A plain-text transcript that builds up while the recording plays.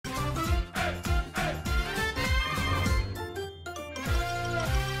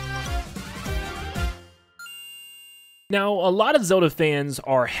Now, a lot of Zelda fans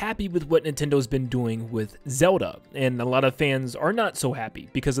are happy with what Nintendo's been doing with Zelda, and a lot of fans are not so happy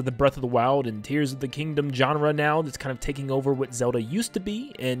because of the Breath of the Wild and Tears of the Kingdom genre now that's kind of taking over what Zelda used to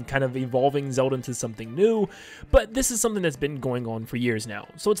be and kind of evolving Zelda into something new. But this is something that's been going on for years now,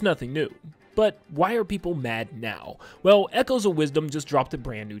 so it's nothing new. But why are people mad now? Well, Echoes of Wisdom just dropped a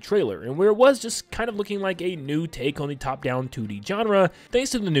brand new trailer, and where it was just kind of looking like a new take on the top-down 2D genre, thanks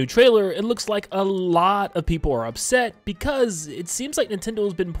to the new trailer, it looks like a lot of people are upset because it seems like Nintendo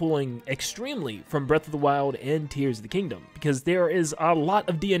has been pulling extremely from Breath of the Wild and Tears of the Kingdom, because there is a lot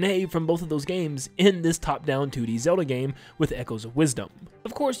of DNA from both of those games in this top-down 2D Zelda game with Echoes of Wisdom.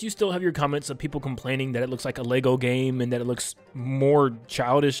 Of course, you still have your comments of people complaining that it looks like a Lego game and that it looks more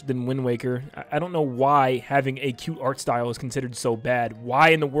childish than Wind Waker. I don't know why having a cute art style is considered so bad. Why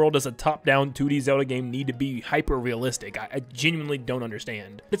in the world does a top-down 2D Zelda game need to be hyper-realistic? I genuinely don't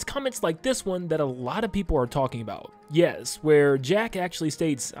understand. It's comments like this one that a lot of people are talking about. Yes, where Jack actually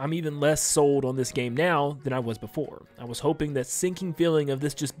states, "I'm even less sold on this game now than I was before. I was hoping that sinking feeling of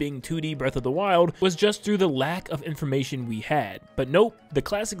this just being 2D Breath of the Wild was just through the lack of information we had. But nope, the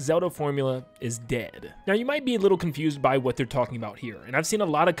classic Zelda formula is dead." Now you might be a little confused by what they're talking about here, and I've seen a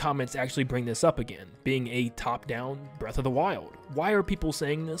lot of comments actually bring this up again, being a top-down Breath of the Wild. Why are people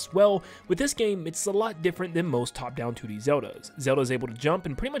saying this? Well, with this game, it's a lot different than most top-down 2D Zeldas. Zelda is able to jump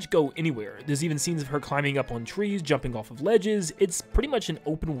and pretty much go anywhere. There's even scenes of her climbing up on trees, jumping off of ledges. It's pretty much an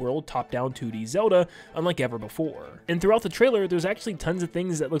open-world top-down 2D Zelda, unlike ever before. And throughout the trailer, there's actually tons of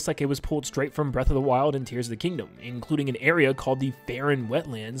things that looks like it was pulled straight from Breath of the Wild and Tears of the Kingdom, including an area called the Faron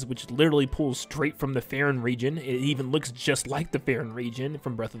Wetlands, which literally pulls straight from the Faron region. It even looks just like the Faron region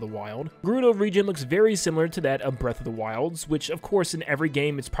from Breath of the Wild. Gerudo region looks very similar to that of Breath of the Wild's, which of course in every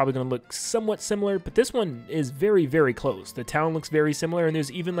game it's probably going to look somewhat similar, but this one is very, very close. The town looks very similar, and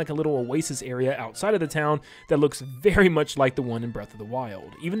there's even like a little oasis area outside of the town that looks very much like the one in Breath of the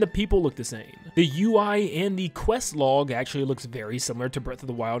Wild. Even the people look the same. The UI and the quest log actually looks very similar to Breath of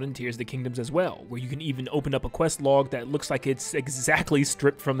the Wild and Tears of the Kingdoms as well, where you can even open up a quest log that looks like it's exactly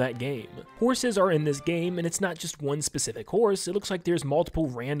stripped from that game. Horses are in this game, and it's not just one specific horse. It looks like there's multiple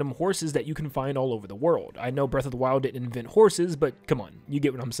random horses that you can find all over the world. I know Breath of the Wild didn't invent horses, but come on, you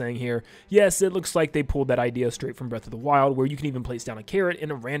get what I'm saying here. Yes, it looks like they pulled that idea straight from Breath of the Wild, where you can even place down a carrot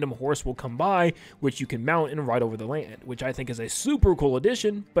and a random horse will come by, which you can mount and ride over the land, which I think is a super cool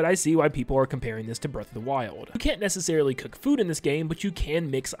addition, but I see why people are comparing this to Breath of the Wild. You can't necessarily cook food in this game, but you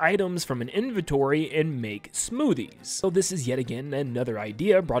can mix items from an inventory and make smoothies. So this is yet again another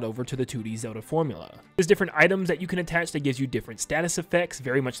idea brought over to the 2D Zelda formula. There's different items that you can attach that gives you different status effects,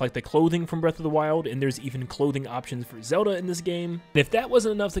 very much like the clothing from Breath of the Wild, and there's even clothing options for Zelda in this game. And if that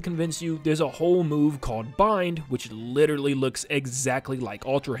wasn't enough to convince you, there's a whole move called Bind, which literally looks exactly like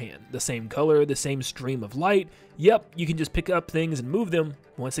Ultra Hand. The same color, the same stream of light. Yep, you can just pick up things and move them,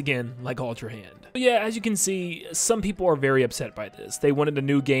 once again, like Ultra Hand. But yeah, as you can see, some people are very upset by this. They wanted a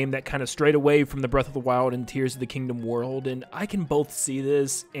new game that kind of strayed away from the Breath of the Wild and Tears of the Kingdom world, and I can both see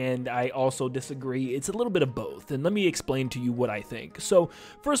this, and I also disagree. It's a little bit of both, and let me explain to you what I think. So,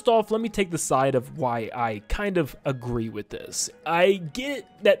 first off, let me take the side of why I kind of agree with this. I get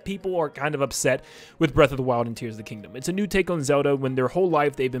that people are kind of upset with Breath of the Wild and Tears of the Kingdom. It's a new take on Zelda when their whole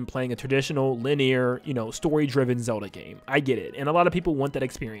life they've been playing a traditional, linear, story-driven Zelda game. I get it, and a lot of people want that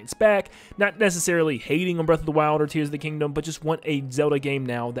experience back, not necessarily hating on Breath of the Wild or Tears of the Kingdom, but just want a Zelda game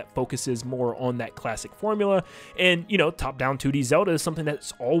now that focuses more on that classic formula. And top-down 2D Zelda is something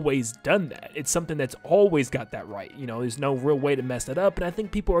that's always done that. It's something that's always got that right. There's no real way to mess it up, and I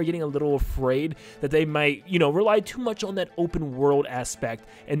think people are getting a little afraid that they might rely too much on that open world aspect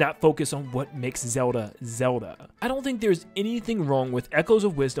and not focus on what makes Zelda Zelda. I don't think there's anything wrong with Echoes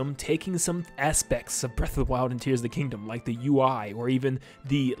of Wisdom taking some aspects of Breath of the Wild and Tears of the Kingdom, like the UI or even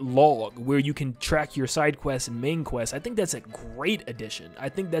the log where you can track your side quests and main quests. I think that's a great addition. I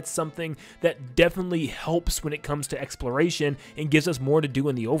think that's something that definitely helps when it comes to exploration and gives us more to do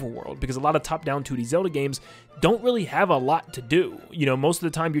in the overworld, because a lot of top-down 2D Zelda games don't really have a lot to do. Most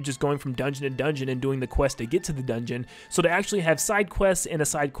of the time you're just going from dungeon to dungeon and doing the quest to get to the dungeon. So to actually have side quests and a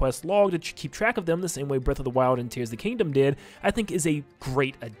side quest log to keep track of them the same way Breath of the Wild and Tears of the Kingdom did, I think is a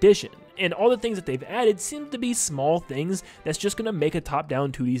great addition. And all the things that they've added seem to be small things that's just going to make a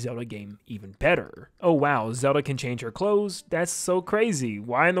top-down 2D Zelda game even better. Oh wow, Zelda can change her clothes? That's so crazy.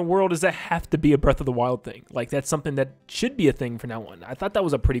 Why in the world does that have to be a Breath of the Wild thing? Like, that's something that should be a thing from now on. I thought that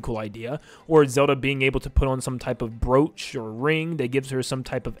was a pretty cool idea. Or Zelda being able to put on some type of brooch or ring that gives her some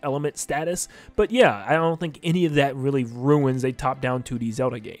type of element status. But yeah, I don't think any of that really ruins a top-down 2D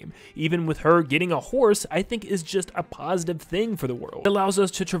Zelda game. Even with her getting a horse, I think is just a positive thing for the world. It allows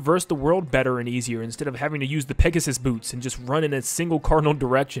us to traverse the world world better and easier instead of having to use the Pegasus boots and just run in a single cardinal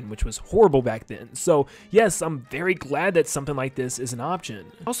direction, which was horrible back then. So yes, I'm very glad that something like this is an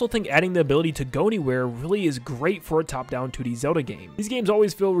option. I also think adding the ability to go anywhere really is great for a top-down 2D Zelda game. These games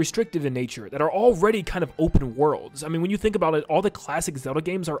always feel restrictive in nature that are already kind of open worlds. I mean, when you think about it, all the classic Zelda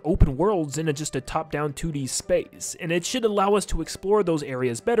games are open worlds in just a top-down 2D space, and it should allow us to explore those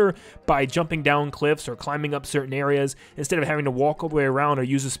areas better by jumping down cliffs or climbing up certain areas instead of having to walk all the way around or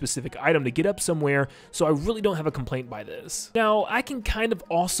use a specific item to get up somewhere, so I really don't have a complaint by this. Now, I can kind of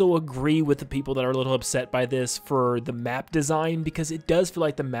also agree with the people that are a little upset by this for the map design, because it does feel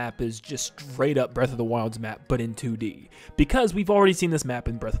like the map is just straight up Breath of the Wild's map, but in 2D. Because we've already seen this map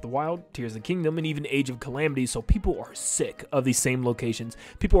in Breath of the Wild, Tears of the Kingdom, and even Age of Calamity, so people are sick of these same locations.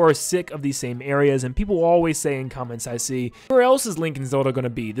 People are sick of these same areas, and people always say in comments I see, where else is Link and Zelda going to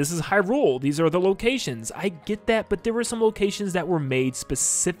be? This is Hyrule. These are the locations. I get that, but there were some locations that were made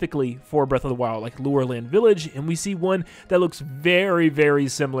specifically for Breath of the Wild, like Loreland Village, and we see one that looks very, very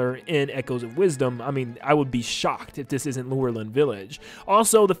similar in Echoes of Wisdom. I mean, I would be shocked if this isn't Loreland Village.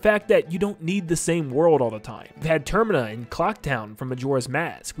 Also, the fact that you don't need the same world all the time. We've had Termina in Clocktown from Majora's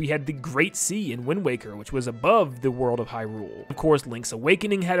Mask. We had the Great Sea in Wind Waker, which was above the world of Hyrule. Of course, Link's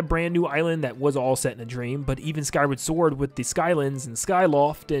Awakening had a brand new island that was all set in a dream, but even Skyward Sword with the Skylands and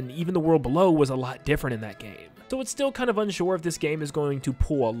Skyloft and even the world below was a lot different in that game. So it's still kind of unsure if this game is going to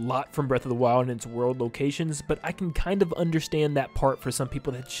pull a lot from Breath of the Wild and its world locations, but I can kind of understand that part for some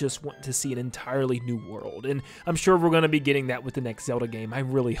people that just want to see an entirely new world. And I'm sure we're going to be getting that with the next Zelda game. I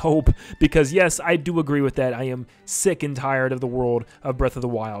really hope, because yes, I do agree with that. I am sick and tired of the world of Breath of the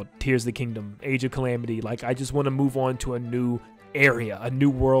Wild, Tears of the Kingdom, Age of Calamity. Like, I just want to move on to a new area, a new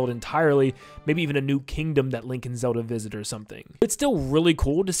world entirely, maybe even a new kingdom that Link and Zelda visit or something. It's still really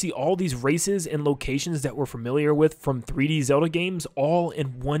cool to see all these races and locations that we're familiar with from 3D Zelda games all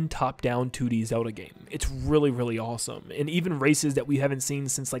in one top-down 2D Zelda game. It's really, really awesome. And even races that we haven't seen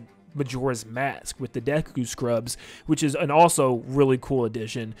since like Majora's Mask with the Deku Scrubs, which is an also really cool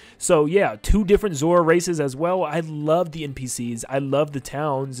addition. So yeah, 2 different Zora races as well. I love the NPCs, I love the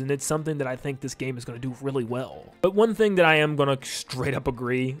towns, and it's something that I think this game is going to do really well. But one thing that I am going to straight up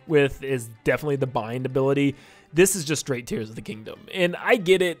agree with is definitely the bind ability. This is just straight Tears of the Kingdom. And I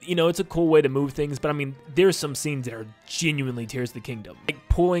get it, you know, it's a cool way to move things, but I mean, there's some scenes that are genuinely Tears of the Kingdom. Like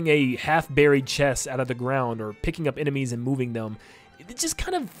pulling a half-buried chest out of the ground or picking up enemies and moving them. It just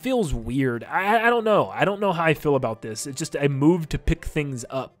kind of feels weird. I don't know. I don't know how I feel about this. It's just a move to pick things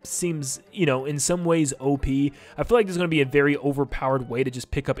up. Seems, you know, in some ways OP. I feel like there's going to be a very overpowered way to just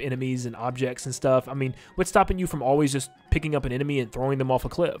pick up enemies and objects and stuff. I mean, what's stopping you from always just picking up an enemy and throwing them off a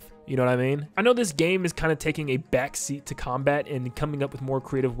cliff? You know what I mean? I know this game is kind of taking a backseat to combat and coming up with more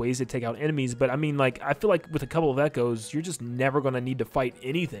creative ways to take out enemies, but I mean, like, I feel like with a couple of echoes, you're just never going to need to fight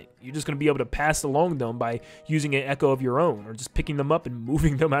anything. You're just going to be able to pass along them by using an echo of your own or just picking them up and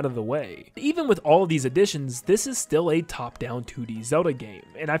moving them out of the way. Even with all of these additions, this is still a top-down 2D Zelda game,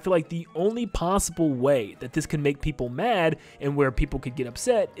 and I feel like the only possible way that this can make people mad and where people could get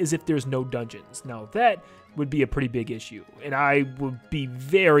upset is if there's no dungeons. Now that would be a pretty big issue, and I would be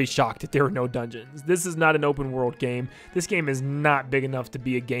very shocked if there were no dungeons. This is not an open world game. This game is not big enough to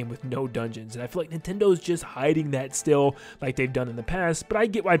be a game with no dungeons, and I feel like Nintendo's just hiding that still like they've done in the past, but I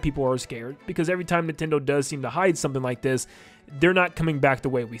get why people are scared, because every time Nintendo does seem to hide something like this, they're not coming back the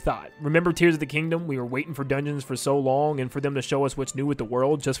way we thought. Remember Tears of the Kingdom? We were waiting for dungeons for so long and for them to show us what's new with the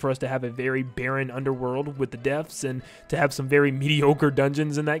world, just for us to have a very barren underworld with the depths and to have some very mediocre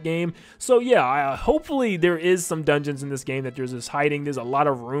dungeons in that game. So yeah, hopefully there is some dungeons in this game that there's this hiding. There's a lot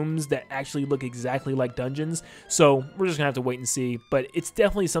of rooms that actually look exactly like dungeons, so we're just gonna have to wait and see, but it's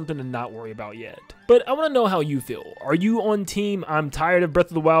definitely something to not worry about yet. But I want to know how you feel. Are you on team I'm tired of Breath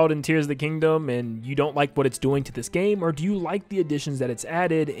of the Wild and Tears of the Kingdom and you don't like what it's doing to this game, or do you like the additions that it's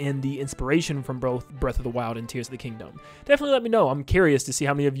added and the inspiration from both Breath of the Wild and Tears of the Kingdom? Definitely let me know. I'm curious to see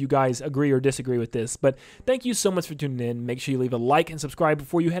how many of you guys agree or disagree with this, but thank you so much for tuning in. Make sure you leave a like and subscribe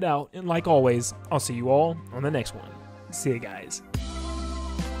before you head out, and like always, I'll see you all on the next one. See you guys.